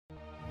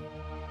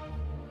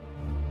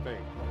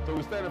thing. So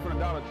we stand in front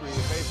of Dollar Tree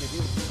and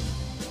basically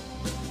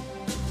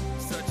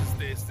such as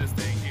this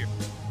thing here.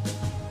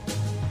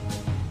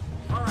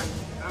 All right,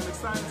 I'm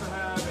excited to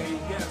have a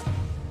guest.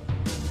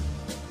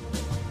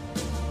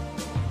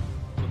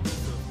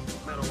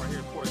 Metal right here,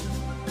 of course.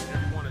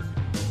 Everyone is.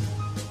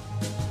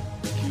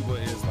 Cuba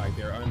is like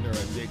they're under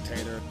a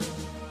dictator.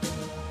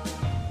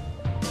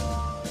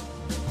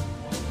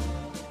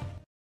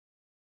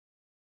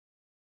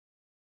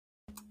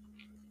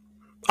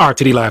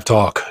 RTD Live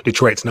Talk,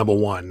 Detroit's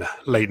 #1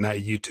 late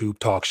night YouTube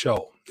talk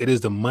show. It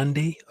is the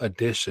Monday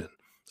edition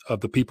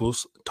of the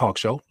People's Talk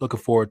Show. Looking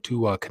forward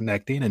to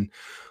connecting and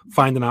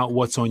finding out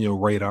what's on your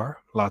radar.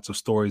 Lots of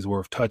stories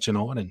worth touching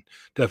on, and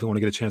definitely want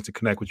to get a chance to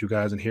connect with you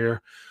guys and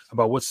hear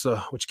about what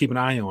you keep an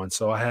eye on.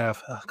 So I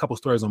have a couple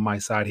stories on my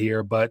side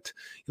here, but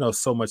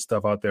so much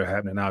stuff out there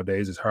happening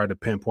nowadays. It's hard to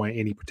pinpoint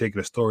any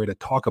particular story to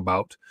talk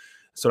about.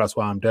 So that's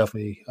why I'm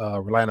definitely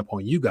relying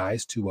upon you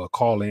guys to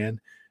call in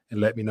and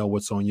let me know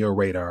what's on your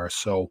radar.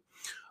 So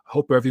I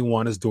hope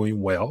everyone is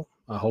doing well.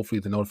 Hopefully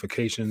the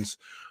notifications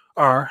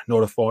are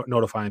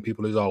notifying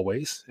people as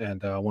always.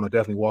 And I want to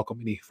definitely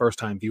welcome any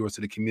first-time viewers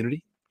to the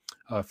community.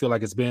 I feel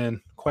like it's been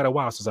quite a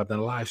while since I've done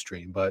a live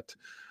stream, but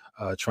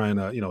trying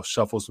to,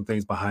 shuffle some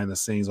things behind the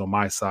scenes on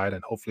my side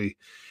and hopefully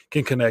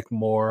can connect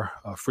more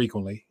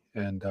frequently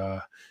and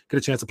get a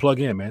chance to plug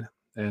in, man,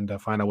 and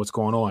find out what's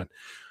going on.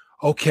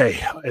 Okay,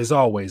 as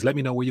always, let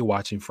me know where you're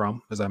watching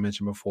from. As I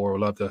mentioned before,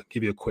 I'd love to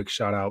give you a quick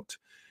shout out.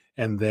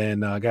 And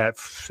then I got,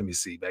 let me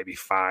see, maybe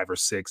 5 or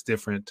 6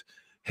 different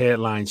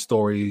headline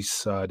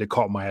stories that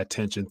caught my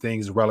attention,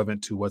 things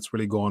relevant to what's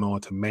really going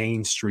on to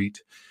Main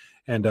Street.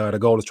 And the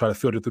goal is try to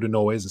filter through the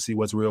noise and see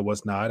what's real,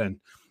 what's not, and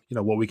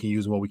what we can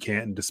use and what we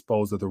can't, and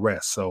dispose of the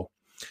rest. So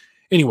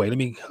anyway, let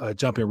me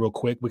jump in real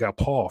quick. We got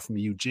Paul from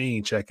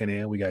Eugene checking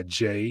in. We got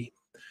Jay,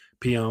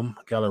 PM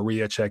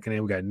Galleria checking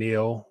in. We got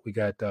Neil. We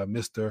got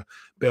Mr.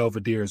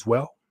 Belvedere as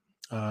well.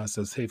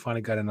 Says, hey,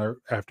 finally got in there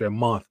after a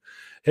month.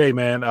 Hey,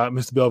 man,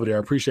 Mr. Belvedere, I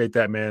appreciate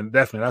that, man.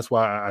 Definitely. That's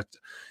why I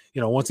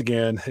once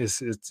again,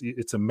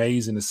 it's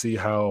amazing to see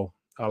how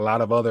a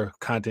lot of other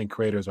content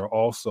creators are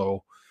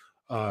also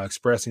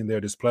expressing their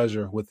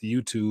displeasure with the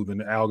YouTube and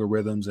the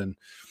algorithms and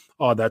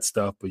all that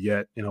stuff. But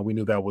yet, we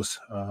knew that was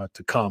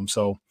to come.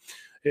 So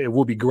it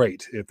would be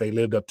great if they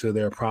lived up to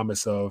their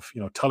promise of,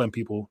 telling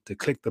people to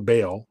click the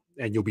bell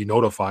and you'll be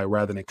notified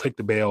rather than click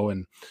the bell.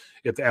 And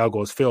if the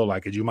algos feel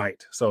like it, you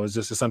might. So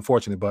it's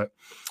unfortunate, but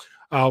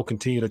I'll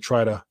continue to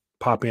try to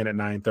pop in at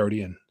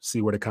 9:30 and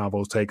see where the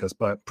convos take us.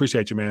 But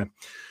appreciate you, man.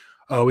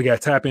 We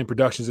got Tap In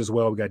Productions as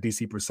well. We got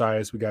DC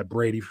Precise. We got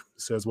Brady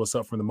says, what's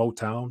up from the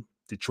Motown,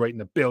 Detroit in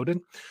the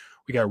building.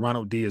 We got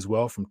Ronald D as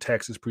well from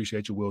Texas.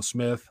 Appreciate you, Will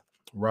Smith.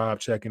 Rob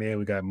checking in.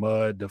 We got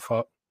Mud, the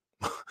fuck.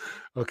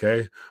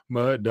 Okay.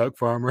 Mud, Duck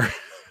Farmer.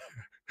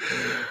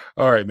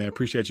 All right, man.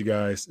 Appreciate you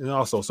guys. And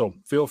also, so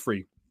feel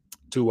free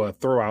to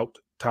throw out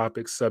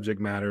topics, subject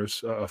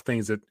matters of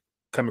things that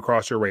come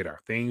across your radar,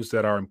 things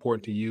that are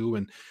important to you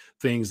and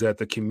things that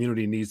the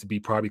community needs to be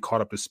probably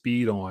caught up to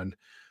speed on.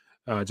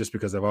 Just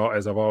because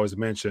as I've always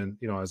mentioned,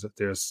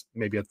 there's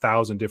maybe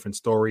 1,000 different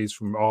stories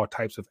from all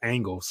types of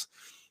angles.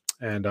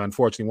 And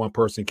unfortunately, one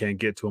person can't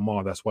get to them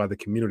all. That's why the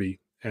community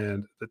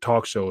and the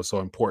talk show is so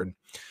important.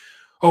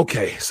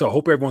 Okay, so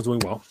hope everyone's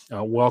doing well.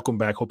 Welcome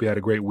back. Hope you had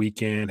a great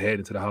weekend, heading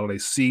into the holiday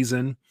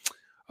season.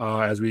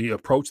 As we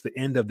approach the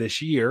end of this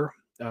year,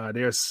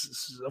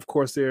 there's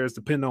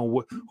depending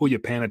on who you're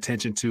paying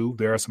attention to,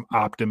 there are some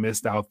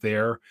optimists out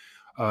there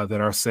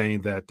that are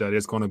saying that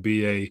there's going to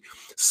be a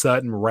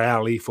sudden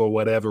rally for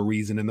whatever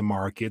reason in the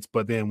markets.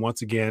 But then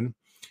once again,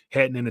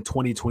 heading into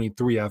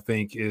 2023, I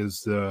think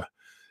is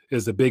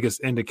the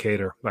biggest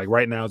indicator. Like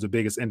right now is the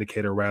biggest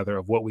indicator rather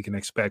of what we can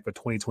expect for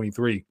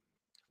 2023.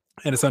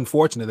 And it's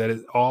unfortunate that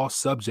it's all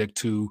subject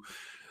to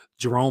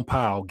Jerome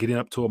Powell getting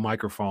up to a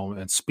microphone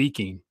and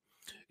speaking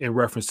in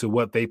reference to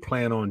what they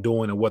plan on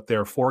doing and what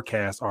their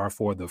forecasts are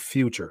for the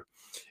future.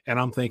 And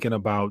I'm thinking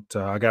about,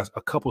 I got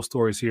a couple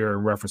stories here in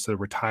reference to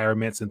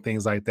retirements and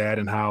things like that,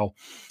 and how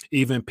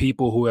even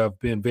people who have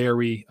been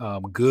very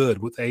good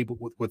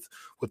with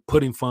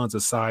putting funds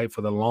aside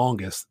for the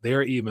longest,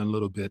 they're even a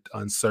little bit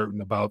uncertain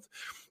about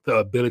the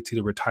ability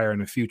to retire in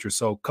the future.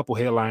 So a couple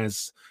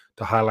headlines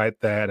to highlight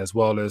that, as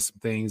well as some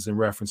things in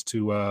reference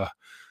to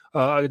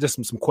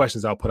just some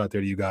questions I'll put out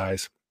there to you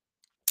guys.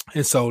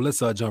 And so let's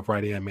jump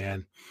right in,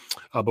 man.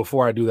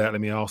 Before I do that,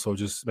 let me also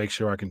just make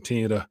sure I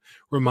continue to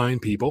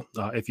remind people,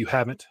 if you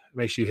haven't,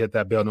 make sure you hit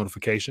that bell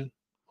notification.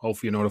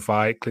 Hopefully you're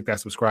notified, click that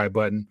subscribe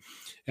button,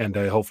 and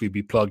hopefully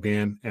be plugged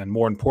in. And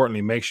more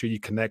importantly, make sure you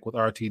connect with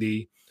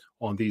RTD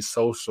on these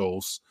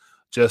socials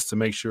just to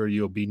make sure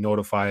you'll be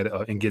notified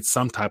and get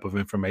some type of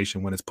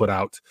information when it's put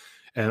out.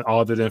 And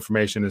all the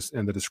information is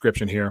in the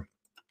description here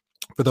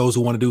for those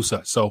who want to do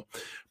such. So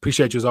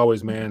appreciate you as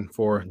always, man,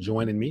 for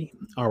joining me.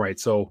 All right.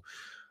 So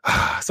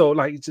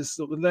like just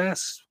the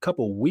last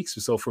couple of weeks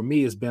or so for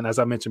me has been, as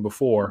I mentioned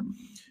before,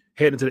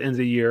 heading to the end of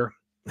the year.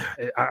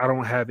 I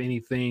don't have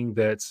anything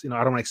that's,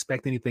 I don't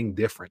expect anything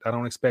different. I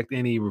don't expect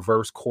any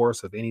reverse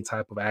course of any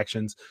type of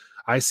actions.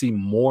 I see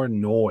more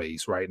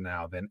noise right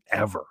now than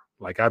ever.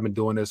 Like I've been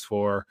doing this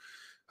for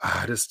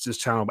this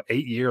channel about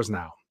 8 years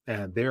now,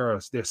 and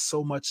there's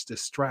so much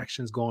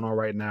distractions going on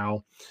right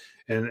now,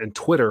 and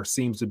Twitter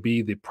seems to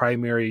be the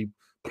primary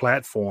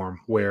platform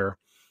where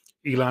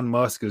Elon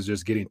Musk is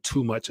just getting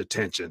too much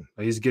attention.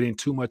 He's getting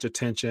too much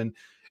attention,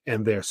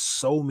 and there's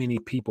so many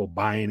people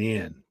buying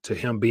in to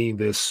him being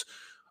this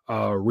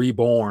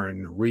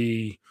reborn,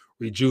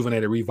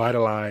 rejuvenated,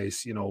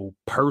 revitalized,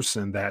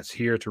 person that's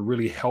here to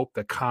really help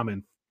the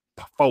common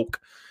folk.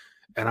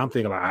 And I'm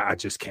thinking, like, I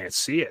just can't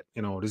see it.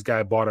 This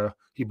guy bought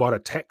a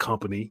tech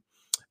company,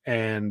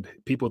 and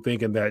people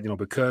thinking that,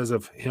 because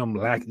of him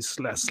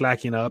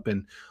slacking up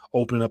and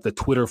opening up the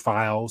Twitter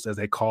files, as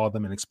they call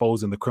them, and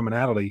exposing the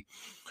criminality.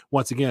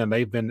 Once again,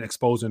 they've been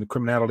exposing the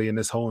criminality in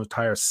this whole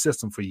entire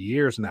system for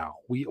years now.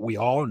 We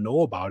all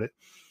know about it,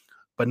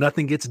 but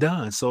nothing gets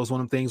done. So it's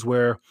one of the things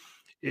where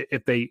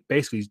if they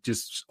basically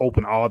just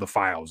open all the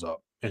files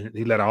up, and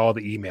he let all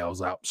the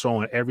emails out,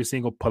 showing every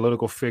single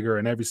political figure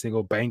and every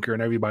single banker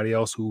and everybody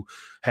else who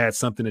had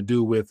something to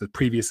do with the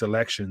previous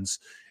elections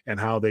and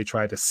how they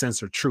tried to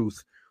censor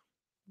truth.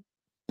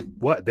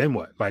 What? Then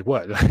what? Like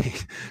what?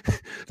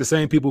 The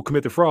same people who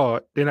commit the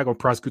fraud, they're not going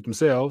to prosecute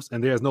themselves.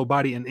 And there's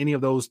nobody in any of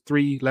those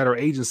 3-letter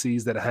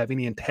agencies that have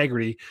any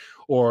integrity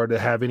or that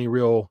have any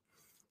real,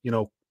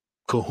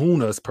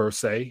 kahunas per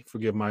se,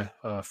 forgive my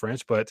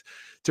French, but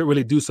to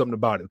really do something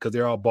about it, because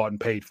they're all bought and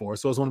paid for.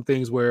 So it's one of the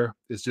things where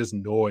it's just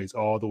noise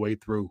all the way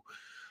through.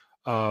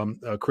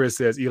 Chris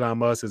says Elon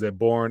Musk is a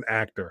born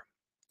actor.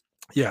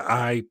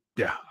 I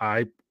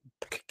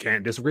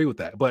can't disagree with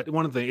that. But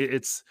one of the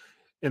it's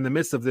in the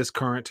midst of this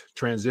current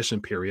transition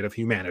period of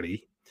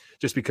humanity,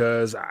 just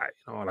because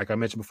like I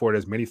mentioned before,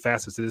 there's many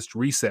facets to this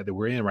reset that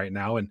we're in right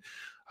now. And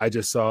I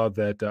just saw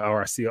that,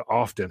 or I see it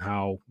often,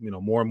 how,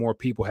 more and more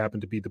people happen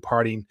to be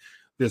departing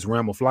this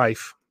realm of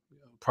life.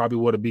 Probably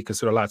would have been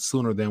considered a lot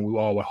sooner than we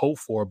all would hope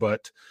for.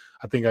 But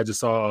I think I just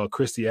saw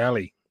Christy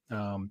Alley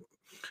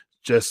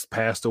just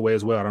passed away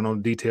as well. I don't know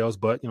the details,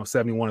 but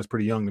 71 is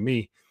pretty young to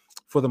me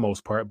for the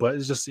most part. But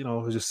it's just,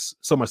 it's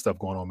just so much stuff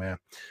going on, man.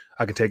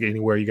 I can take it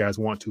anywhere you guys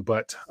want to,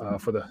 but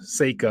for the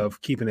sake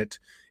of keeping it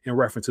in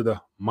reference to the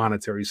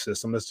monetary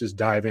system, let's just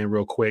dive in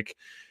real quick.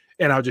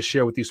 And I'll just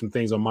share with you some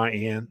things on my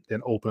end,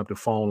 then open up the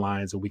phone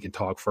lines and we can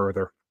talk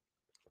further.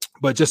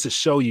 But just to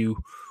show you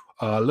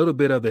a little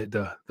bit of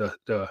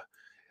the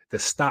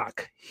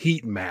stock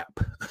heat map,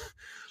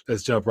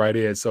 let's jump right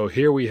in. So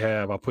here we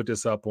have, I'll put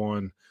this up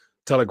on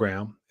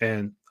Telegram,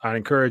 and I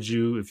encourage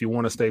you, if you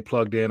want to stay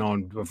plugged in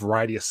on a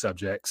variety of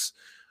subjects,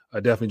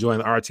 definitely join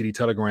the RTD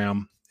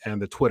Telegram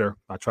and the Twitter.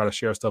 I try to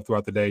share stuff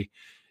throughout the day.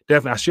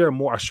 Definitely,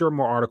 I share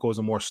more articles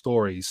and more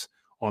stories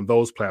on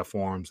those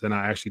platforms than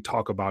I actually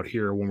talk about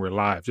here when we're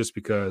live, just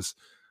because,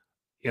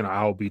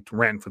 I'll be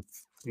ranting for,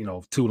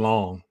 too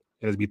long.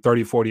 It'll be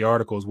 30, 40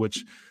 articles,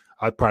 which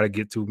I'd probably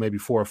get to maybe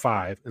 4 or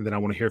 5. And then I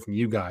want to hear from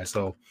you guys.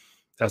 So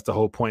that's the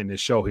whole point in this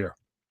show here.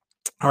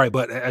 All right.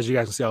 But as you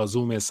guys can see, I'll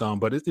zoom in some,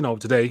 but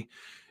today,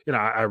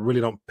 I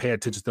really don't pay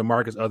attention to the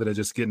markets other than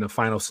just getting the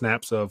final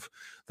snaps of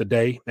the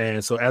day.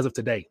 And so as of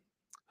today,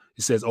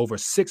 it says over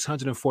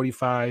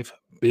 645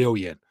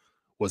 billion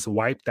was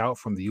wiped out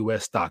from the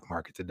U.S. stock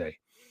market today.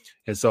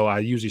 And so I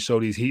usually show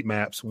these heat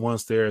maps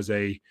once there's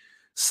a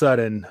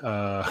sudden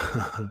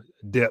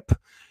dip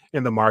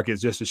in the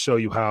markets, just to show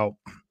you how,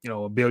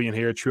 a billion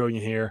here, a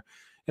trillion here,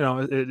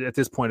 at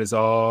this point, it's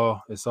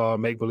all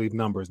make-believe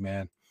numbers,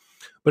 man.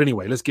 But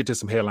anyway, let's get to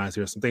some headlines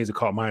here. Some things that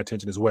caught my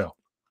attention as well.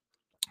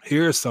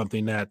 Here's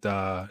something that,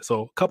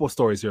 so a couple of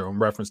stories here in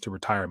reference to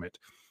retirement,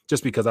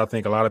 just because I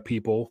think a lot of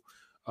people,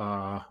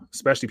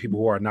 especially people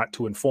who are not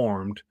too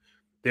informed,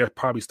 they're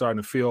probably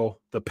starting to feel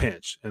the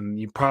pinch. And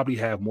you probably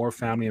have more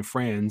family and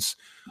friends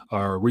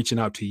reaching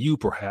out to you,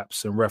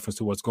 perhaps, in reference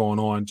to what's going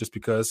on, just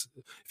because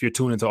if you're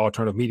tuned into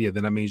alternative media,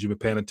 then that means you've been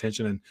paying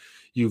attention and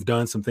you've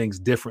done some things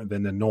different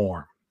than the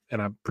norm.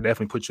 And I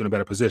definitely put you in a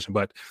better position.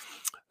 But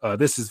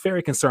this is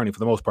very concerning for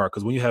the most part,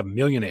 because when you have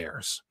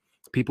millionaires,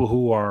 people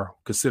who are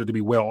considered to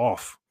be well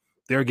off,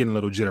 they're getting a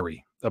little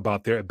jittery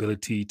about their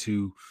ability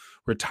to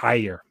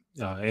retire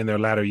in their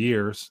latter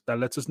years. That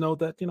lets us know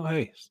that,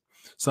 hey,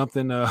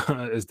 something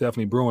is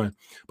definitely brewing.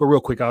 But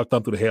real quick, I'll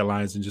thumb through the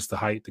headlines and just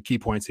the key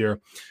points here.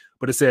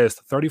 But it says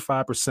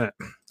 35%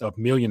 of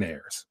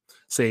millionaires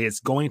say it's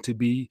going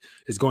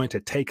to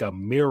take a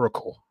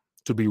miracle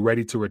to be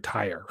ready to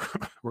retire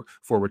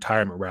for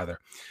retirement, rather.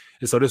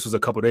 And so this was a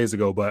couple of days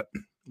ago, but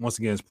once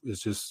again,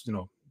 it's just,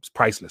 it's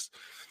priceless.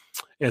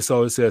 And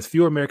so it says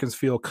few Americans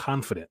feel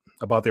confident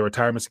about their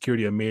retirement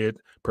security amid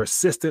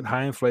persistent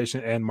high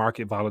inflation and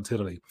market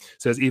volatility.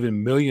 It says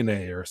even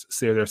millionaires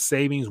say their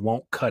savings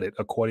won't cut it,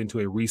 according to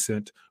a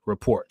recent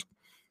report.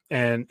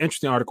 And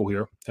interesting article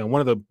here. And one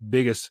of the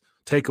biggest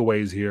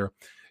takeaways here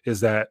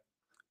is that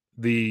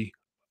the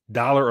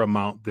dollar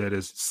amount that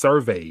is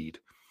surveyed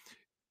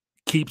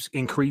keeps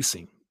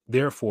increasing.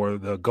 Therefore,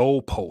 the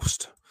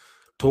goalpost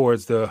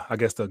towards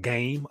the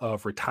game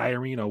of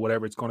retiring, or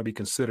whatever it's going to be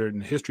considered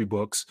in history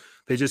books,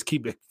 they just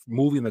keep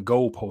moving the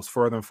goalposts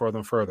further and further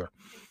and further.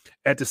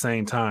 At the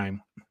same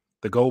time,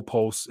 the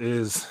goalpost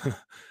is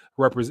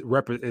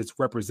it's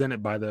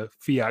represented by the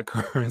fiat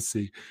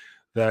currency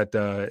that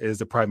is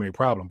the primary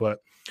problem. But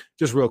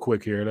just real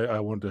quick here, I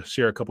wanted to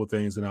share a couple of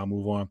things and I'll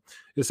move on.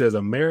 It says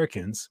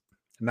Americans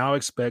now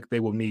expect they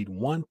will need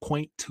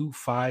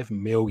 1.25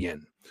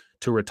 million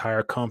to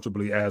retire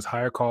comfortably as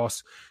higher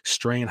costs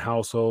strain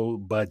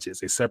household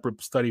budgets. A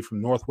separate study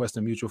from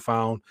Northwestern Mutual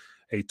found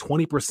a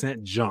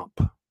 20% jump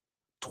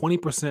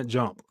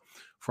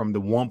from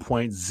the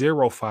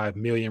 1.05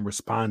 million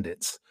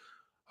respondents.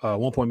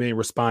 1 million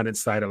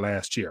respondents cited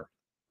last year.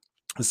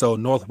 So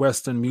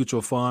Northwestern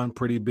Mutual Fund,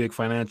 pretty big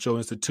financial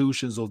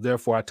institution. So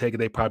therefore, I take it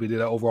they probably did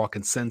an overall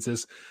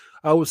consensus.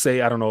 I would say,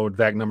 I don't know the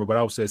exact number, but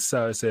I would say it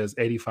says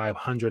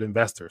 8,500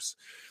 investors.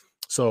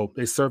 So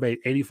they surveyed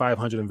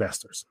 8,500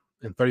 investors,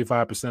 and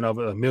 35%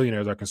 of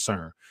millionaires are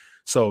concerned.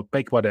 So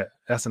think about that.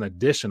 That's an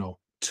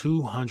additional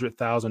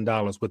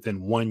 $200,000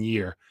 within 1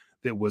 year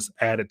that was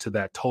added to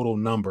that total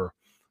number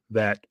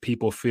that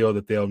people feel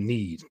that they'll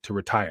need to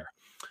retire.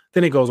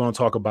 Then it goes on to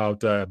talk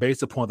about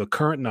based upon the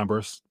current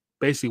numbers,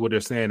 basically what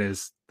they're saying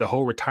is the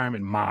whole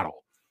retirement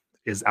model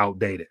is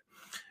outdated.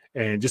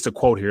 And just a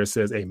quote here, it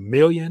says, "A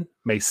million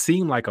may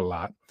seem like a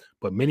lot,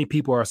 but many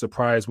people are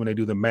surprised when they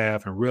do the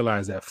math and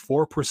realize that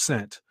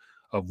 4%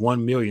 of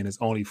 1 million is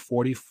only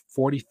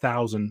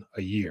 40,000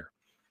 a year."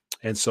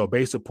 And so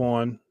based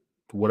upon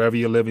whatever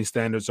your living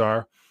standards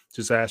are,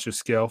 just ask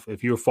yourself,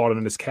 if you're falling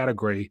in this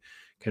category,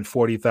 can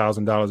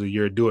 $40,000 a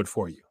year do it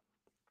for you?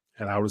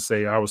 And I would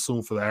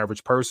assume for the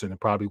average person, it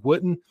probably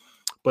wouldn't.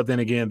 But then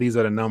again, these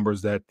are the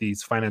numbers that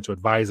these financial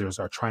advisors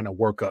are trying to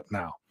work up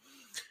now.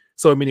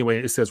 So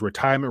anyway, it says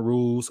retirement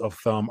rules of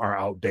thumb are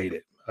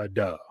outdated.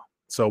 Duh.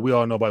 So we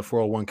all know about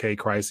 401k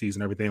crises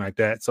and everything like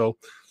that. So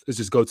let's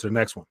just go to the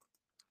next one.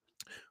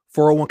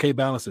 401k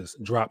balances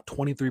dropped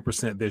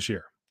 23% this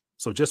year.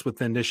 So just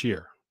within this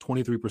year,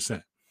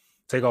 23%.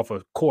 Take off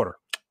a quarter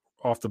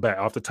off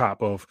the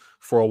top of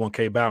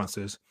 401k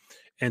balances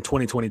in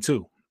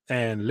 2022.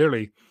 And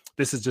literally,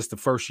 this is just the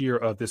first year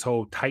of this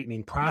whole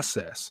tightening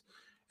process.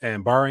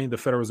 And barring the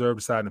Federal Reserve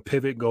deciding to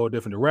pivot, go a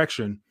different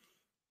direction,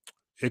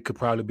 it could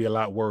probably be a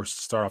lot worse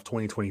to start off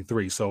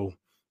 2023. So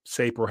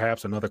say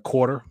perhaps another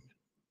quarter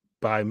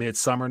by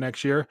midsummer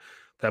next year,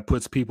 that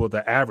puts people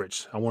the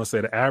average. I want to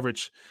say the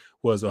average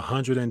was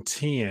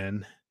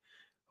 110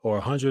 or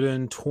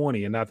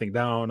 120, and I think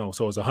down. No,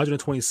 so it's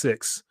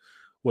 126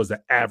 was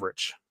the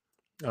average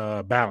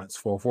balance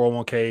for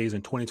 401ks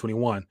in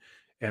 2021.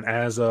 And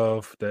as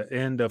of the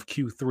end of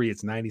Q3,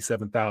 it's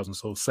 97,000.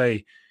 So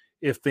say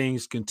if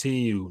things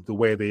continue the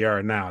way they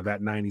are now,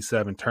 that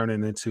 97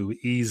 turning into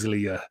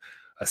easily a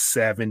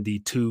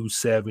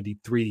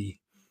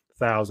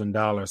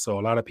 $73,000. So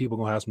a lot of people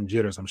gonna have some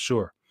jitters, I'm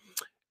sure.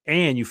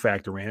 And you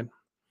factor in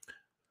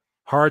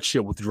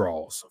hardship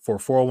withdrawals for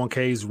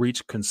 401ks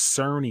reach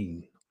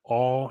concerning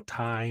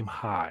all-time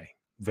high,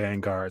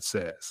 Vanguard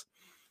says.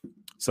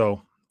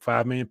 So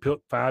 5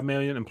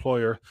 million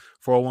employer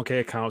 401k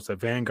accounts that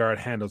Vanguard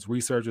handles.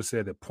 Researchers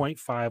said that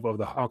 0.5 of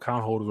the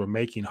account holders were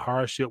making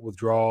hardship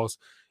withdrawals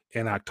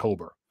in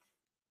October.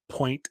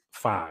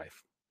 0.5.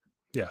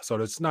 Yeah, so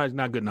that's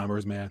not good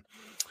numbers, man.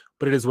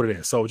 But it is what it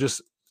is. So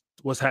just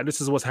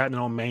this is what's happening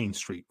on Main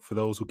Street for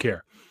those who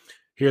care.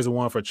 Here's the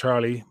one for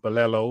Charlie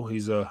Balello.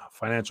 He's a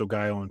financial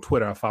guy on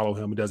Twitter. I follow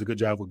him. He does a good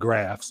job with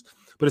graphs.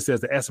 But it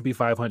says the S&P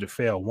 500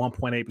 fell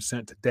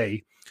 1.8%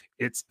 today.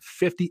 It's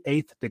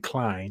 58th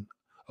decline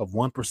of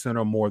 1%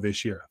 or more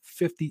this year.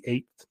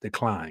 58th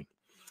decline.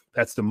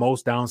 That's the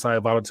most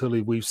downside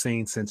volatility we've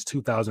seen since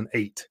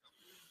 2008.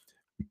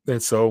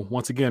 And so,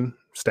 once again,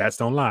 stats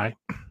don't lie.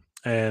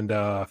 And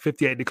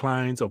 58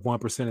 declines of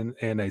 1%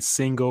 in a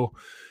single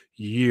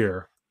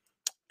year.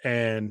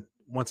 And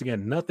once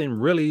again, nothing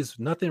really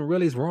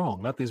is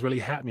wrong. Nothing's really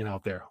happening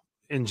out there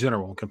in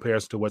general in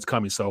comparison to what's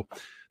coming. So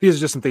these are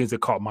just some things that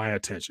caught my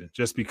attention.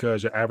 Just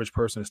because your average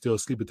person is still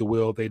asleep at the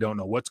wheel, they don't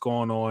know what's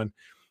going on.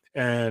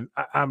 And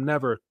I would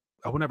never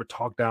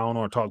talk down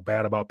or talk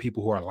bad about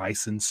people who are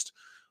licensed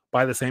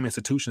by the same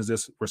institutions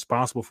that's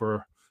responsible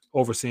for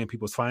overseeing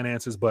people's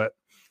finances. But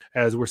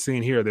as we're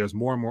seeing here, there's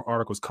more and more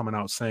articles coming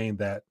out saying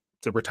that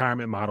the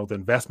retirement model, the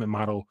investment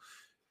model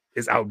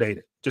is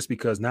outdated just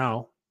because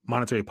now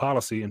monetary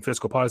policy and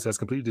fiscal policy has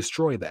completely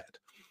destroyed that.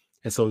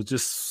 And so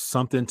just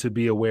something to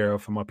be aware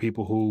of from our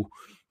people who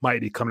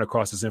might be coming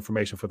across this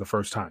information for the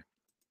first time.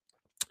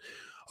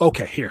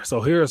 Okay, here's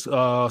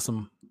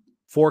some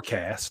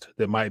forecast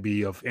that might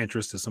be of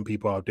interest to some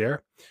people out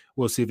there.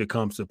 We'll see if it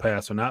comes to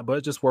pass or not, but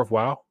it's just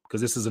worthwhile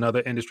because this is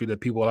another industry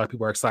that a lot of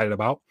people are excited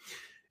about.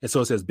 And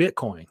so it says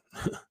Bitcoin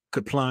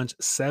could plunge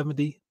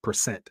 70%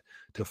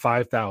 to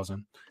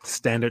 5,000.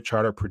 Standard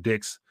Chartered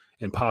predicts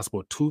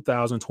impossible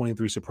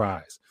 2023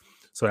 surprise.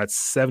 So that's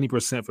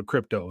 70% for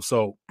crypto.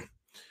 So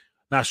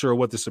not sure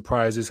what the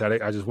surprise is.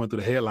 I just went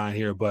through the headline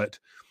here, but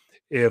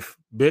if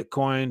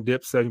Bitcoin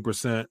dips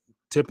 70%,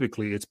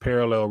 typically its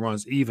parallel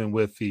runs even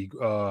with the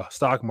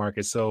stock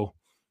market. So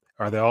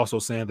are they also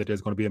saying that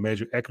there's going to be a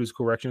major equities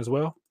correction as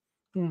well?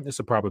 It's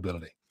a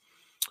probability.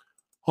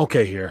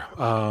 Okay, here.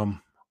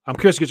 I'm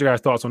curious to get your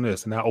guys' thoughts on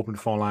this, and I'll open the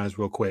phone lines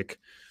real quick,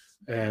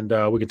 and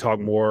we can talk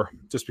more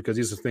just because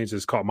these are things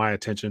that's caught my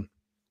attention.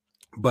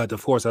 But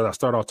of course, as I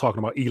start off talking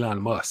about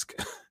Elon Musk,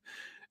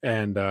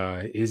 and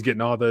he's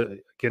getting all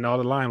the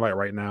limelight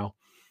right now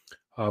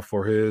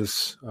for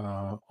his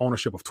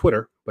ownership of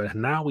Twitter. But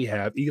now we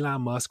have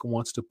Elon Musk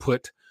wants to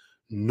put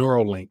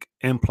Neuralink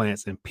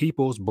implants in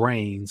people's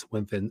brains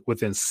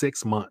within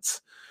 6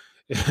 months.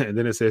 And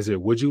then it says here,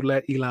 would you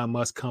let Elon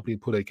Musk company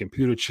put a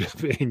computer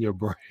chip in your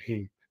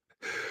brain?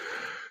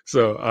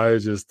 So I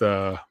just,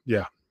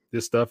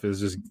 this stuff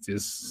is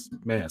just,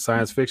 man,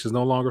 science fiction is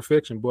no longer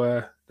fiction,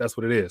 boy. That's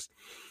what it is.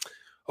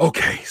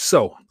 Okay,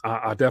 so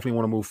I definitely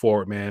want to move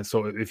forward, man.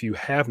 So if you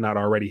have not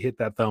already, hit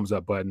that thumbs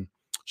up button,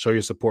 show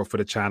your support for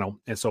the channel.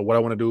 And so what I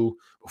want to do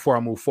before I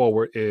move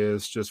forward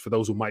is just for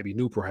those who might be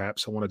new,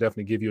 perhaps, I want to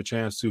definitely give you a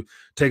chance to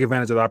take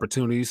advantage of the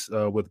opportunities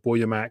with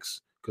Booyah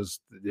Max,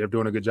 because they're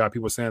doing a good job.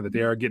 People are saying that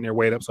they are getting their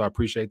weight up. So I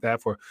appreciate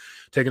that for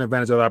taking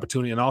advantage of the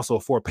opportunity. And also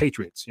for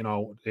Patriots, you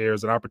know,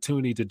 there's an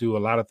opportunity to do a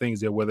lot of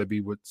things there, whether it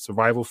be with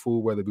survival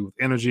food, whether it be with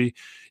energy,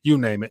 you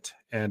name it.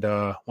 And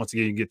once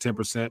again, you get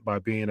 10% by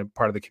being a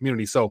part of the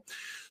community. So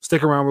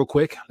stick around real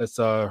quick. Let's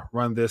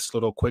run this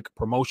little quick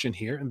promotion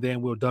here, and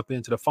then we'll dump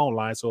into the phone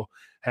line. So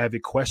have your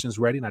questions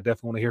ready. And I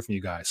definitely want to hear from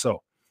you guys.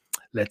 So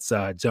let's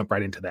jump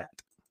right into that.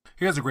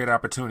 Here's a great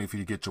opportunity for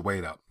you to get your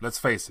weight up. Let's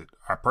face it,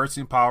 our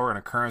purchasing power and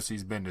our currency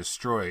has been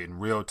destroyed in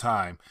real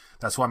time.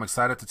 That's why I'm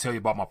excited to tell you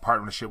about my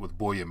partnership with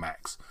Booyah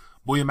Max.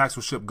 Booyah Max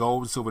will ship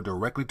gold and silver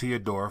directly to your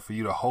door for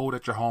you to hold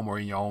at your home or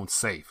in your own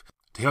safe.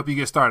 To help you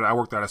get started, I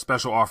worked out a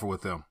special offer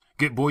with them.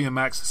 Get Booyah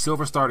Max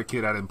Silver Starter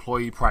Kit at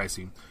employee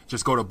pricing.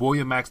 Just go to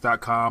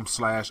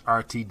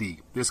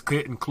booyahmax.com/RTD. This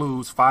kit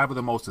includes 5 of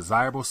the most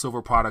desirable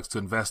silver products to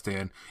invest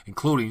in,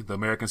 including the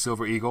American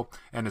Silver Eagle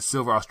and the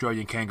Silver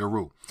Australian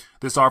Kangaroo.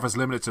 This offer is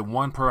limited to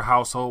 1 per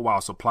household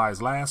while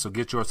supplies last, so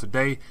get yours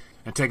today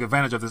and take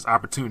advantage of this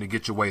opportunity to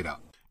get your weight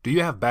up. Do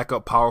you have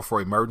backup power for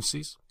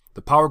emergencies?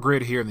 The power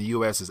grid here in the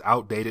U.S. is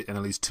outdated, and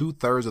at least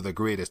 2/3 of the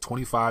grid is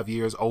 25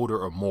 years older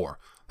or more.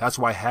 That's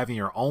why having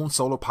your own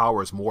solar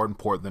power is more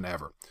important than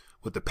ever.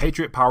 With the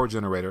Patriot Power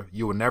Generator,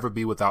 you will never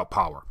be without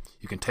power.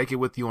 You can take it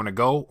with you on the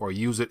go or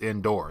use it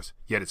indoors,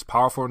 yet it's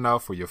powerful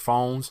enough for your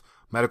phones,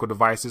 medical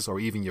devices, or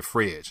even your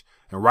fridge.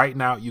 And right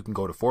now, you can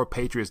go to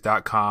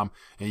 4patriots.com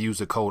and use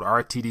the code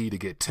RTD to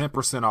get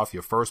 10% off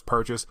your first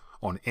purchase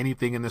on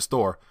anything in the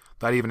store.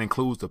 That even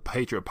includes the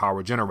Patriot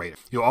Power Generator.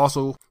 You'll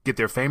also get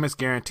their famous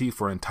guarantee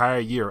for an entire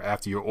year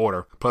after your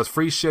order, plus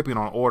free shipping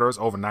on orders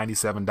over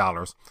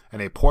 $97,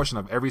 and a portion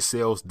of every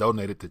sale is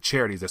donated to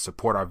charities that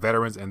support our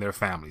veterans and their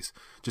families.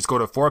 Just go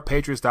to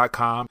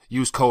 4patriots.com,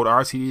 use code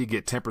RTD to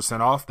get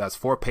 10% off. That's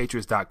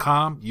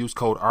 4patriots.com, use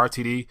code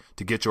RTD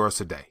to get yours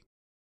today.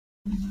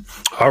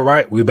 All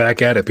right, we're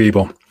back at it,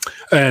 people.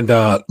 And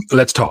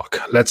let's talk.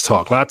 Lots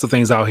of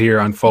things out here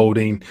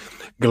unfolding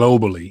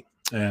globally.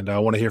 And I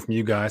want to hear from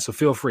you guys. So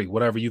feel free,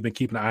 whatever you've been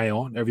keeping an eye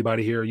on.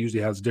 Everybody here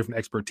usually has different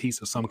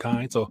expertise of some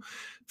kind. So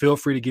feel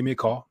free to give me a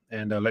call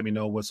and let me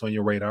know what's on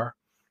your radar.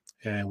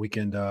 And we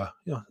can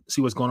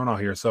see what's going on out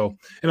here. So,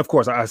 and of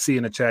course, I see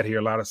in the chat here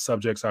a lot of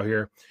subjects out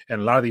here. And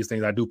a lot of these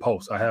things I do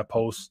post. I have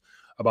posts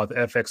about the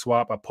FX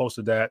swap. I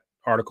posted that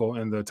article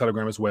in the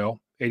Telegram as well.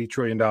 $80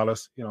 trillion,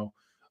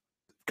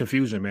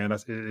 confusion, man.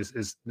 It's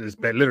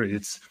literally,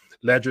 it's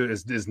ledger,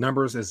 is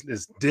numbers,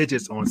 is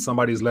digits on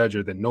somebody's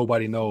ledger that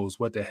nobody knows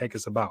what the heck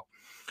it's about.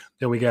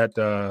 Then we got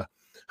 $200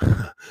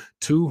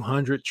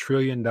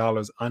 trillion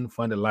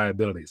unfunded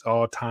liabilities,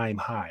 all-time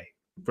high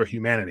for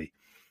humanity.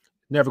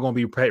 Never going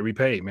to be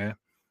repaid, man.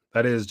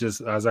 That is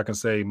just, as I can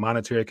say,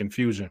 monetary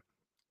confusion.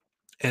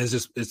 And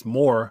it's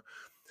more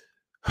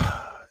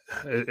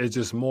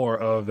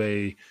of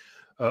a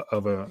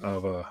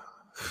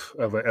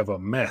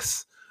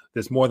mess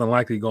that's more than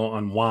likely going to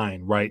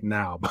unwind right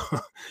now,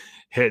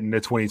 heading to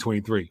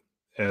 2023,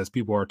 as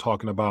people are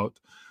talking about,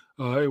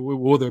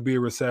 will there be a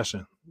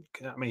recession?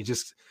 I mean,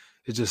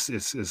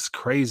 it's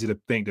crazy to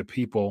think that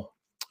people,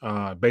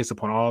 based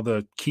upon all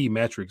the key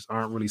metrics,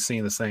 aren't really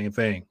seeing the same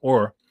thing,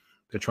 or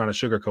they're trying to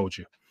sugarcoat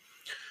you.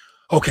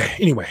 Okay,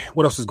 anyway,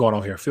 what else is going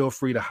on here? Feel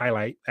free to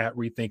highlight at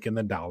Rethinking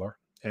the Dollar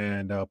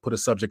and put a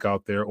subject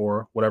out there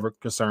or whatever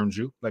concerns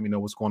you. Let me know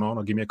what's going on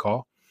or give me a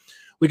call.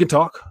 We can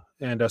talk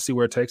and see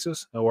where it takes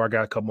us. Or I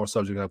got a couple more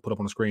subjects I put up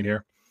on the screen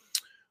here.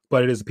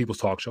 But it is the People's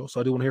Talk Show, so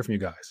I do want to hear from you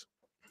guys.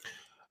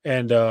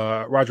 And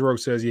Roger Rogue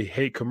says you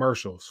hate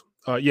commercials.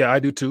 Yeah, I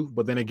do too.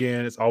 But then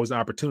again, it's always an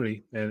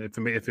opportunity. And if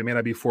it may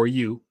not be for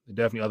you,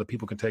 definitely other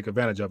people can take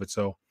advantage of it.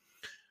 So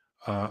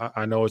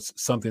I know it's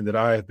something that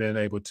I have been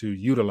able to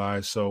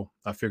utilize. So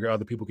I figure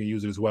other people can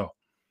use it as well.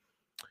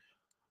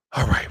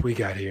 All right, we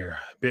got here.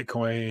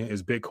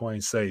 Is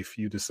Bitcoin safe?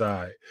 You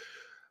decide.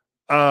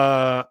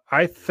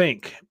 I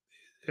think,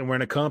 and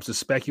when it comes to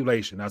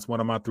speculation, that's one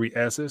of my 3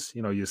 S's.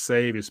 You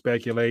save, you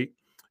speculate,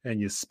 and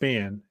you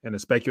spend. In the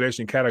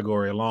speculation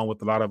category, along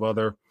with a lot of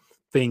other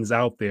things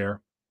out there,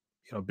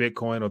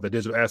 Bitcoin or the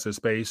digital asset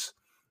space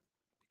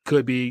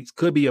could be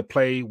a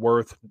play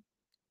worth,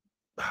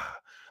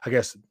 I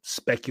guess,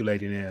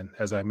 speculating in,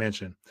 as I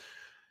mentioned.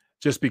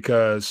 just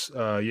because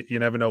you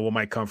never know what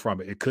might come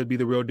from it. It could be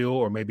the real deal,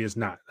 or maybe it's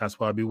not. That's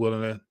why I'd be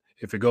willing to.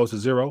 If it goes to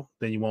zero,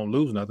 then you won't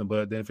lose nothing.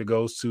 But then if it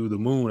goes to the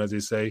moon, as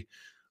they say,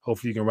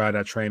 hopefully you can ride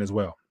that train as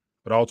well.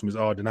 But ultimately,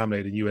 it's all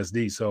denominated in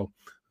USD. So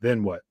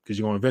then what? Because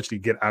you're going to eventually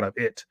get out of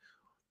it.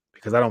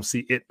 Because I don't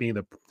see it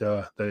being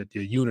the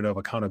unit of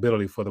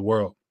accountability for the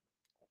world.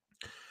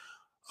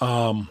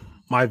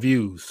 My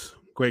views.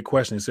 Great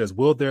question. It says,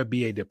 will there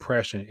be a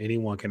depression?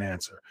 Anyone can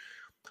answer.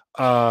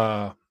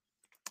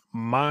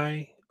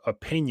 My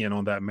opinion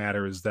on that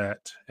matter is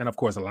that, and of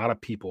course, a lot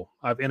of people,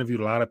 I've interviewed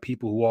a lot of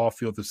people who all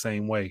feel the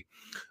same way,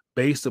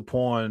 based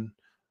upon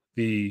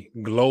the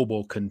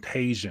global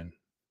contagion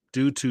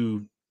due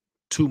to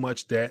too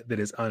much debt that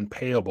is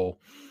unpayable.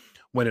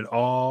 When it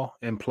all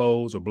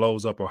implodes or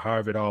blows up, or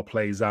however it all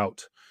plays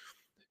out,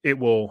 it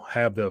will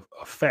have the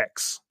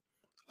effects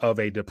of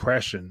a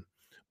depression.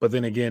 But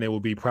then again, it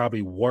will be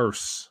probably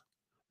worse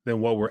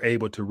than what we're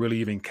able to really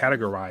even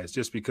categorize,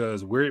 just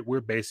because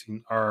we're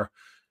basing our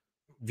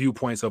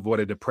viewpoints of what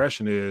a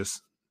depression is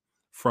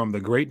from the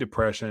Great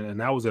Depression. And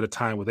that was at a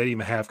time where they didn't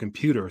even have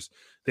computers.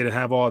 They didn't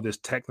have all this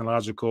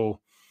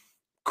technological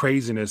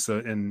craziness,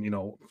 and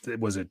it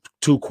was a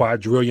 $2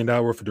 quadrillion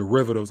worth of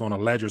derivatives on a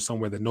ledger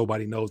somewhere that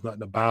nobody knows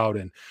nothing about,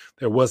 and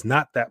there was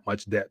not that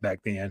much debt back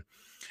then,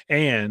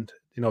 and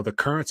the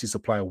currency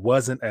supply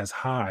wasn't as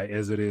high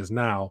as it is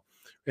now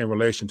in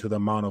relation to the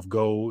amount of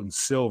gold and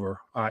silver,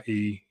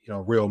 i.e.,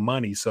 real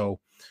money. So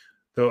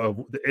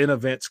the end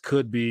events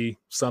could be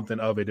something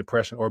of a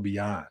depression or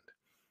beyond.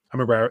 I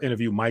remember I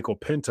interviewed Michael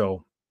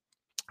Pinto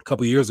a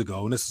couple of years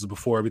ago, and this is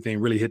before everything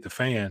really hit the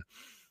fan.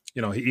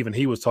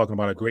 He was talking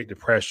about a Great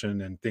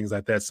Depression and things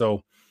like that.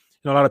 So,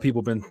 a lot of people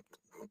have been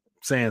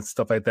saying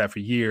stuff like that for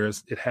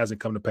years. It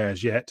hasn't come to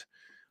pass yet.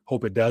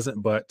 Hope it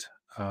doesn't. But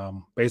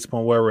based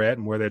upon where we're at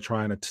and where they're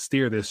trying to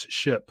steer this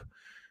ship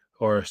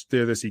or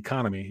steer this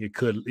economy, it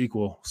could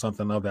equal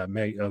something of that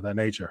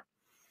nature.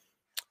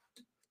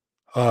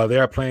 They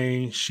are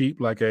playing sheep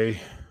like a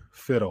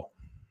fiddle.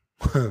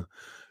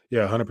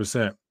 Yeah,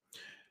 100%.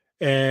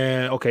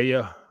 And okay,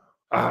 yeah,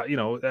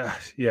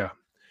 yeah.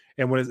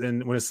 And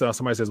when it's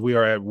somebody says we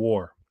are at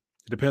war,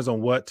 it depends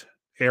on what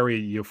area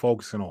you're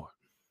focusing on.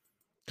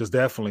 Because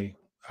definitely,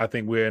 I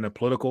think we're in a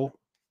political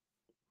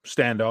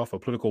standoff, a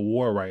political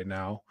war right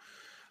now.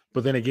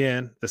 But then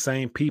again, the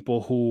same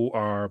people who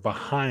are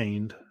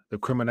behind the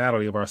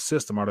criminality of our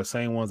system are the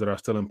same ones that are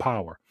still in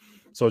power.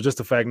 So just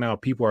the fact now,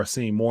 people are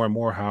seeing more and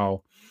more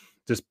how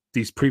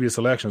these previous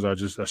elections are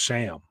just a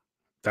sham.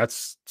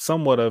 That's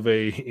somewhat of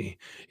a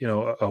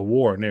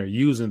war, and they're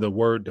using the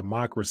word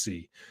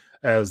democracy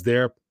as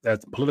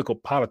political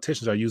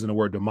politicians are using the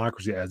word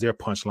democracy as their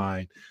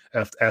punchline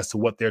as to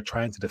what they're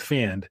trying to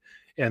defend.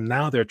 And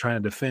now they're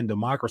trying to defend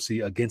democracy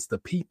against the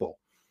people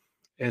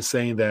and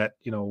saying that,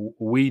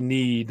 we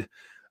need,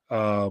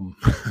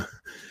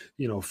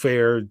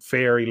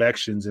 fair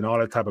elections and all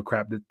that type of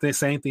crap. The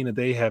same thing that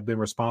they have been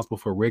responsible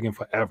for rigging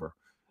forever.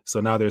 So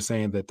now they're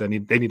saying that they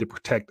need to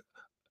protect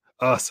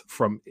us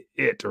from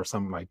it or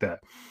something like that.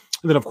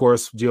 And then, of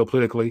course,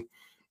 geopolitically,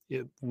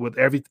 with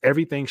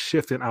everything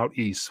shifting out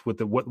east, with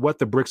what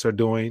the BRICS are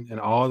doing, and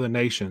all the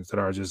nations that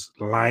are just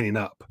lining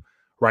up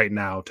right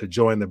now to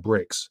join the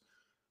BRICS,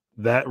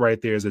 that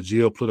right there is a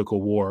geopolitical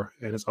war,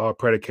 and it's all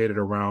predicated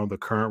around the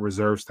current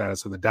reserve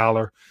status of the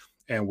dollar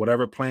and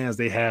whatever plans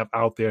they have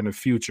out there in the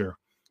future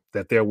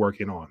that they're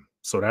working on.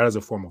 So that is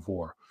a form of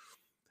war.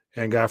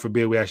 And God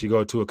forbid we actually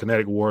go to a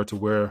kinetic war to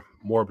where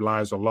more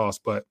lives are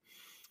lost. But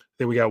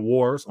then we got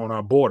wars on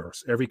our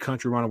borders. Every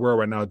country around the world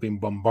right now is being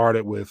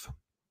bombarded with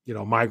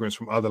migrants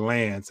from other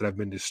lands that have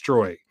been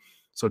destroyed.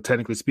 So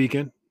technically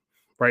speaking,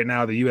 right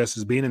now, the U.S.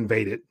 is being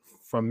invaded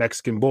from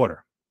Mexican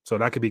border. So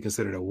that could be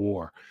considered a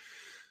war.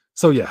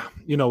 So yeah,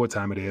 you know what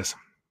time it is.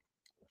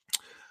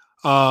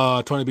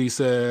 Tony B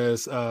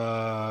says,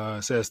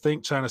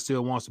 think China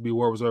still wants to be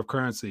world reserve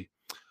currency.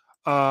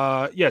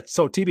 Yeah.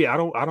 So TB,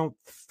 I don't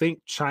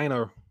think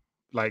China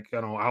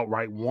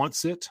outright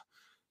wants it.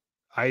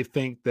 I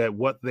think that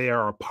what they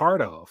are a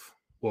part of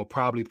will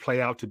probably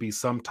play out to be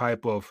some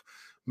type of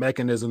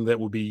mechanism that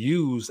will be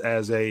used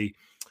as a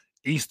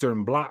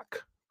Eastern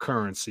Bloc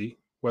currency,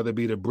 whether it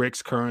be the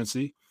BRICS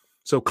currency.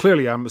 So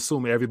clearly, I'm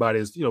assuming everybody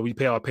is, we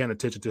paying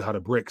attention to how the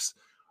BRICS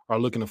are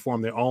looking to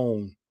form their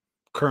own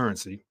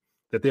currency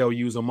that they'll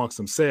use amongst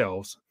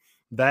themselves.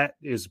 That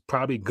is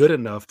probably good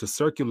enough to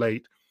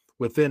circulate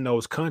within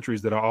those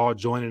countries that are all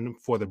joining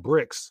for the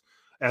BRICS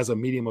as a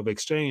medium of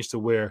exchange, to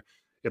where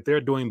if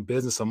they're doing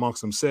business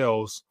amongst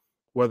themselves,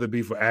 whether it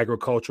be for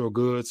agricultural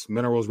goods,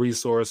 minerals,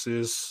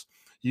 resources,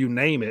 you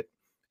name it,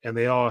 and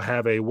they all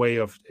have a way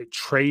of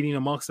trading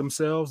amongst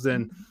themselves,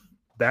 then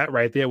that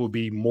right there would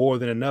be more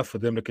than enough for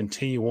them to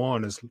continue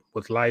on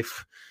with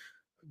life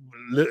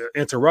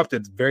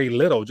interrupted very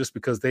little, just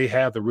because they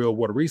have the real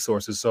water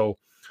resources. So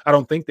I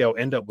don't think they'll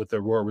end up with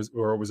the world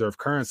reserve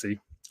currency.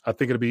 I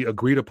think it'll be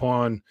agreed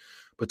upon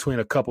between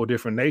a couple of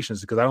different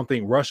nations, because I don't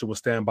think Russia will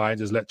stand by and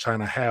just let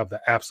China have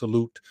the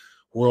absolute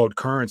world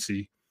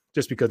currency,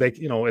 just because they,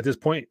 at this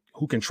point,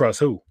 who can trust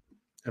who?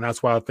 And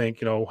that's why I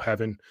think,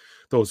 having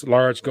those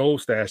large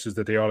gold stashes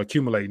that they are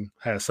accumulating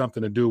has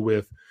something to do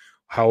with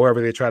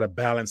however they try to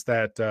balance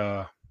that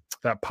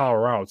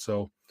power out.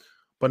 So,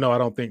 but no, I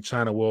don't think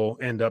China will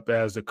end up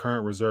as the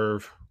current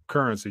reserve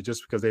currency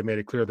just because they made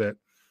it clear that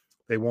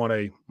they want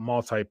a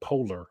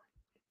multipolar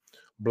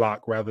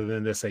block rather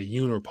than just a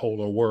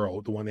unipolar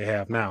world, the one they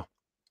have now.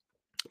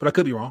 But I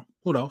could be wrong.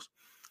 Who knows?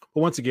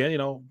 But once again,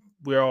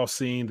 we're all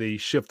seeing the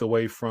shift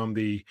away from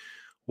the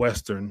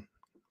Western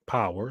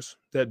powers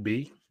that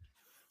be.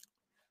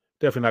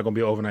 Definitely not going to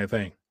be an overnight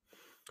thing.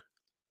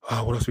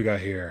 What else we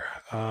got here?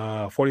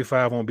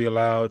 45 won't be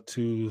allowed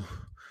to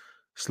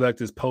select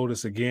his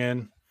POTUS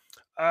again.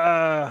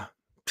 I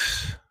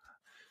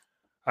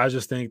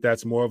just think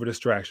that's more of a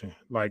distraction.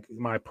 Like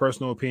my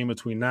personal opinion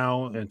between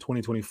now and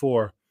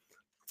 2024,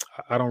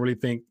 I don't really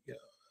think.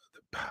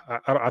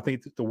 I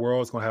think that the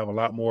world's going to have a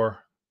lot more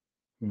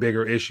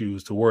bigger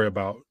issues to worry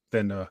about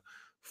than the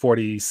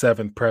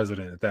 47th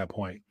president at that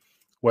point.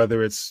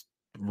 Whether it's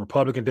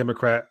Republican,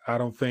 Democrat, I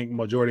don't think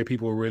majority of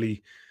people will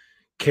really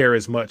care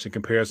as much in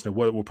comparison to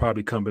what will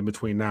probably come in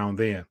between now and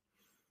then.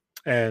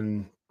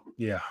 And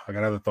yeah, I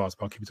got other thoughts,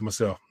 but I'll keep it to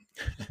myself.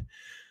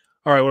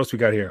 All right, what else we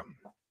got here?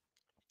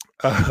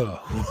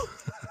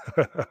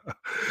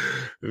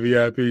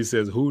 VIP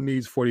says, "Who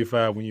needs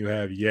 45 when you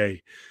have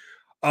Ye?"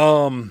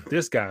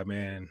 This guy,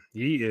 man,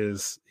 he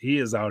is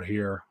out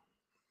here.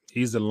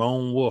 He's the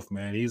lone wolf,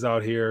 man. He's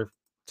out here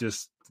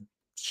just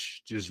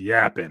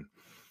yapping.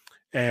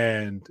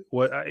 And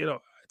what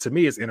to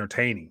me, it's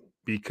entertaining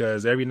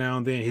because every now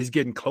and then he's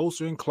getting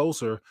closer and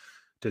closer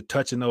to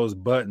touching those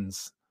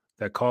buttons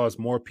that cause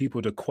more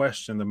people to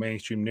question the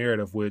mainstream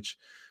narrative, which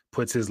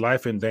puts his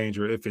life in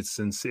danger if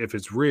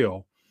it's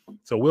real.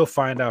 So we'll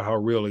find out how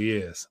real he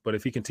is. But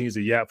if he continues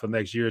to yap for the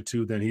next year or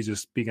two, then he's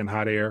just speaking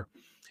hot air,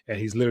 and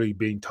he's literally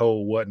being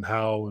told what and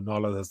how and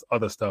all of this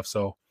other stuff.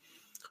 So,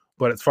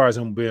 but as far as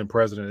him being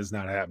president, it's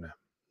not happening.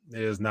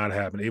 It is not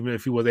happening. Even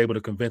if he was able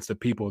to convince the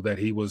people that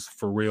he was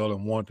for real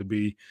and wanted to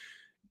be,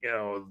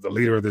 the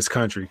leader of this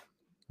country,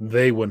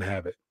 they wouldn't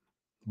have it.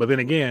 But then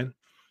again,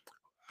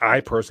 I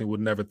personally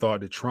would never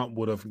thought that Trump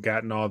would have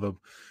gotten all the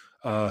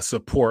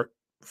support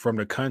from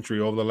the country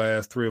over the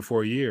last 3 or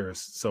 4 years.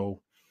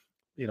 So,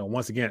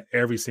 once again,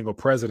 every single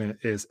president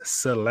is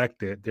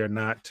selected. They're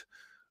not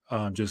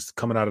just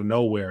coming out of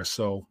nowhere.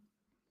 So,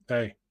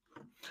 hey,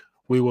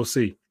 we will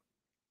see.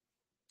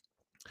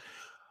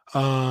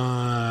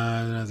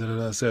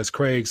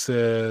 Craig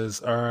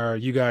says, "Are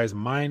you guys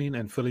mining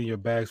and filling your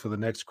bags for the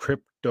next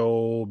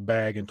crypto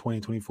bag in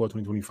 2024,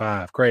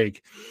 2025?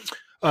 Craig,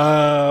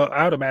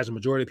 I would imagine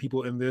majority of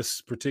people in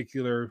this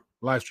particular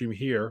live stream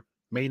here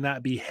may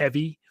not be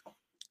heavy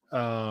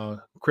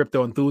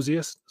crypto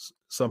enthusiasts.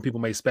 Some people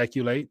may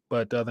speculate,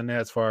 but other than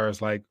that, as far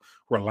as like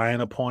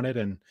relying upon it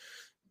and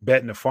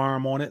betting the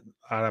farm on it,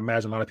 I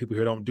imagine a lot of people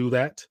here don't do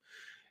that.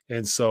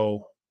 And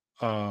so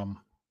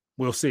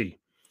we'll see.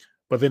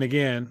 But then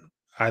again,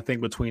 I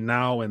think between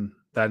now and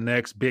that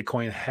next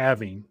Bitcoin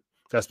halving,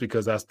 that's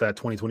because that's that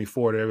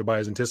 2024 that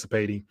everybody's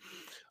anticipating.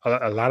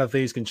 A lot of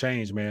things can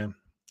change, man.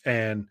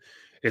 And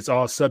it's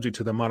all subject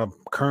to the amount of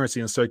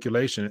currency in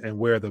circulation and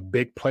where the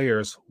big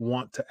players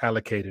want to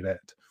allocate it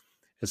at.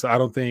 And so I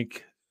don't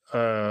think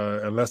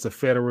unless the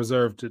Federal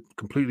Reserve to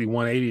completely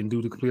 180 and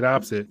do the complete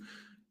opposite,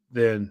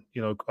 then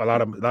a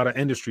lot of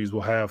industries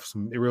will have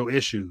some real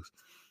issues.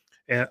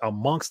 And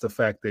amongst the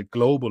fact that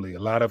globally, a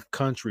lot of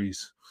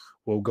countries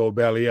will go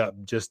belly up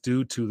just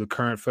due to the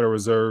current Federal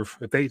Reserve.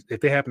 If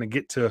they happen to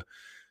get to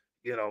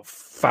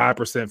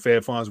 5%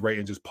 Fed funds rate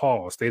and just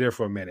pause, stay there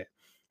for a minute,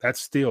 that's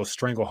still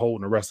stranglehold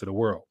in the rest of the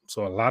world.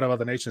 So a lot of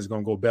other nations are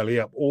going to go belly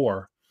up.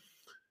 Or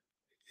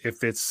if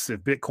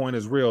Bitcoin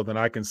is real, then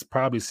I can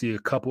probably see a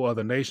couple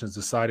other nations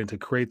deciding to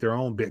create their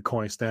own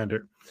Bitcoin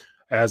standard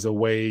as a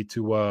way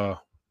to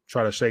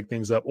try to shake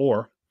things up.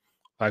 Or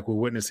like we're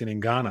witnessing in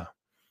Ghana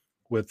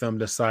with them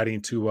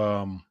deciding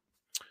to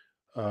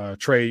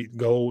trade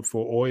gold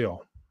for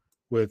oil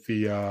with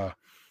I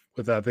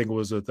think it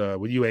was with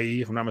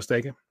UAE, if I'm not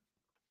mistaken.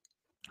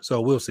 So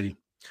we'll see.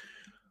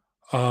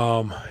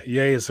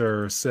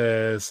 Yaser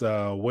says,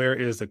 "Where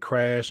is the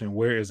crash and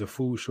where is the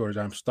food shortage?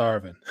 I'm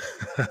starving."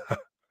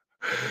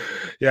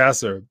 Yeah,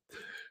 sir.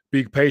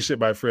 Be patient,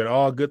 my friend.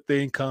 All good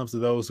thing comes to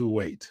those who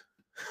wait.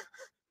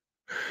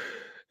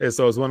 And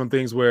so it's one of the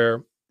things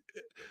where,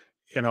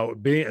 and I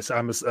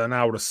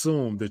would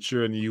assume that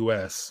you're in the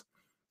U.S.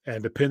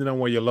 and depending on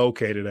where you're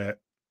located at,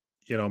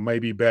 may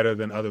be better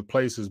than other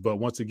places. But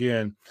once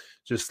again,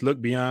 just look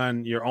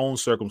beyond your own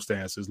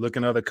circumstances. Look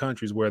in other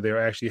countries where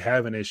they're actually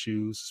having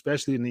issues,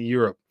 especially in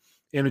Europe,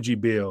 energy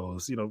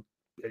bills,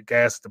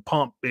 gas at the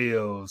pump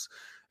bills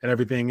and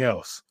everything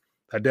else.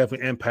 That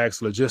definitely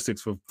impacts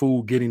logistics for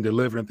food getting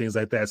delivered and things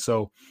like that.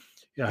 So,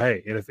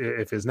 hey,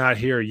 if it's not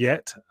here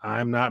yet,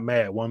 I'm not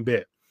mad one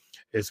bit.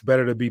 It's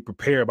better to be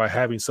prepared by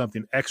having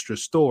something extra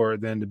stored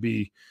than to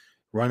be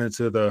running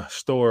to the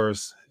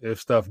stores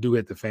if stuff do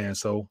hit the fan.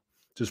 So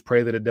just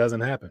pray that it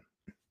doesn't happen.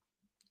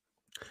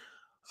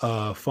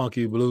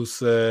 Funky Blue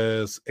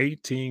says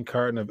 18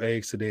 carton of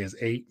eggs today is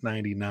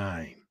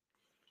 $8.99.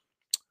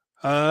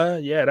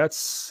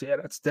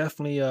 That's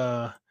definitely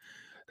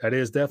that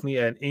is definitely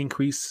an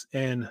increase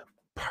in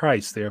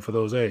price there for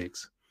those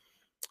eggs.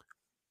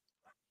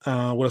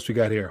 What else we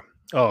got here?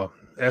 Oh,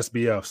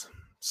 SBFs.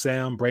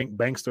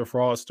 Bankster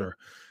Fraudster.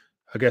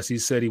 I guess he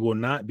said he will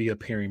not be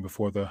appearing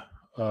before the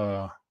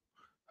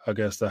I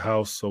guess the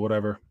House or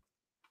whatever.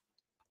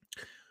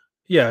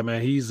 Yeah,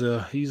 man, he's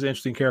an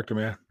interesting character,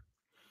 man.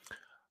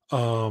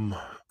 Um,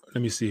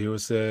 Let me see here. It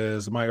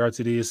says Mike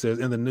RTD. It says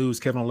in the news,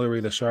 Kevin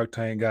O'Leary, the Shark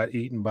Tank, got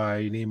eaten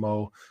by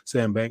Nemo.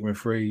 Sam Bankman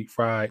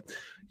fried.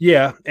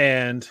 Yeah,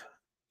 and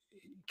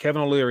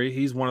Kevin O'Leary,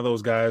 he's one of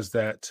those guys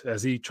that,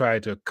 as he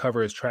tried to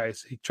cover his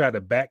tracks, he tried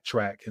to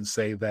backtrack and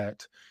say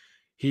that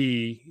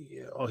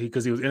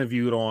because he was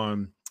interviewed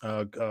on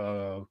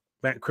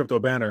Crypto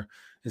Banner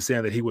and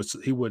saying that he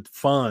would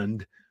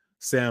fund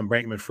Sam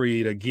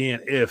Bankman-Fried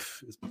again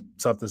if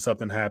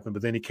something happened.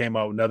 But then he came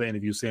out with another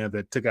interview saying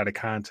that took out of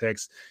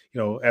context,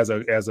 as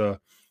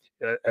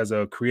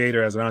a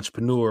creator, as an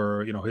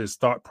entrepreneur, his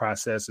thought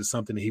process is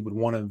something that he would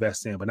want to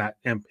invest in, but not,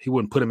 and he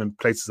wouldn't put him in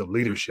places of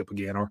leadership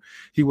again, or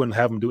he wouldn't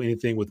have him do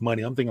anything with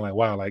money. I'm thinking like,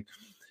 wow, like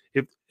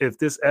if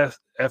this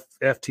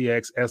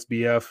FTX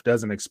SBF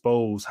doesn't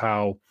expose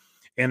how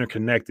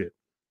interconnected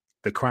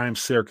the crime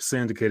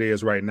syndicate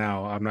is right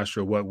now, I'm not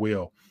sure what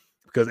will,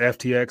 because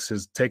FTX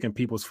has taken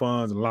people's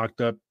funds and locked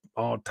up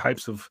all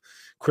types of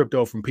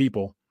crypto from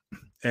people.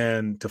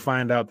 And to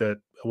find out that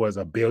it was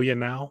 $1 billion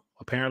now,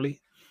 apparently,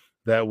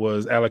 that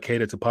was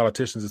allocated to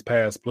politicians this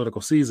past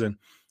political season,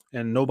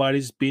 and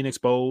nobody's being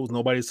exposed.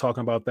 Nobody's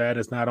talking about that.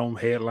 It's not on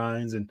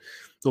headlines, and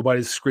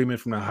nobody's screaming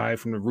from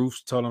the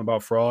roofs, telling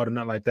about fraud and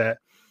nothing like that.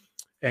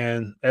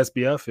 And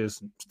SBF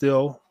is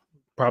still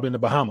probably in the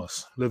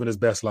Bahamas, living his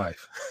best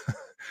life.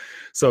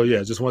 So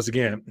yeah, just once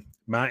again,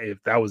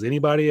 if that was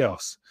anybody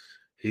else,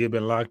 he had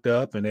been locked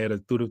up and they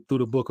had threw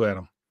the book at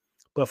him.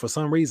 But for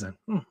some reason,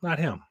 not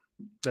him.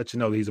 Let you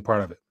know that he's a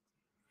part of it.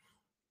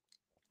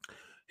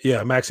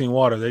 Yeah, Maxine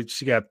Waters,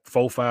 she got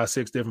 4, 5,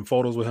 6 different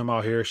photos with him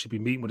out here. She'd be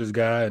meeting with this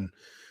guy, and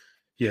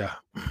yeah.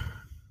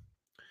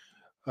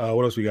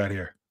 What else we got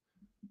here?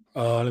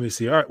 Let me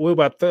see. All right, we're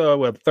about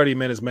 30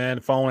 minutes, man.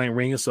 The phone ain't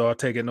ringing, so I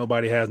take it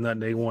nobody has nothing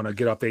they want to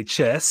get off their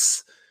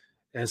chests.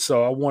 And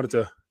so I wanted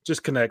to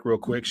just connect real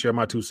quick, share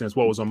my 2 cents,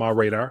 what was on my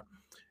radar.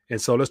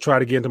 And so let's try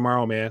it again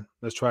tomorrow, man.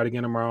 Let's try it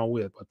again tomorrow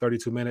with about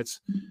 32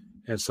 minutes.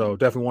 And so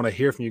definitely want to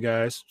hear from you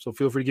guys. So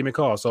feel free to give me a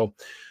call. So,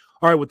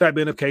 all right, with that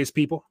being the case,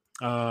 people,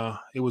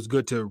 it was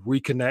good to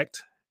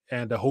reconnect.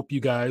 And I hope you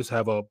guys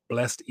have a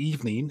blessed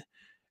evening.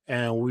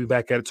 And we'll be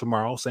back at it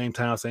tomorrow, same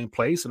time, same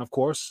place. And of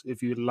course,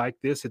 if you like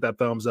this, hit that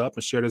thumbs up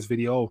and share this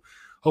video.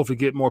 Hopefully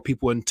get more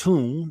people in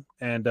tune.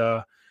 And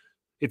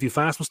if you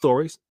find some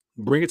stories,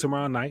 bring it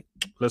tomorrow night.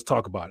 Let's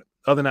talk about it.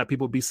 Other than that,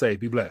 people, be safe,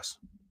 be blessed.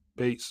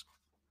 Peace.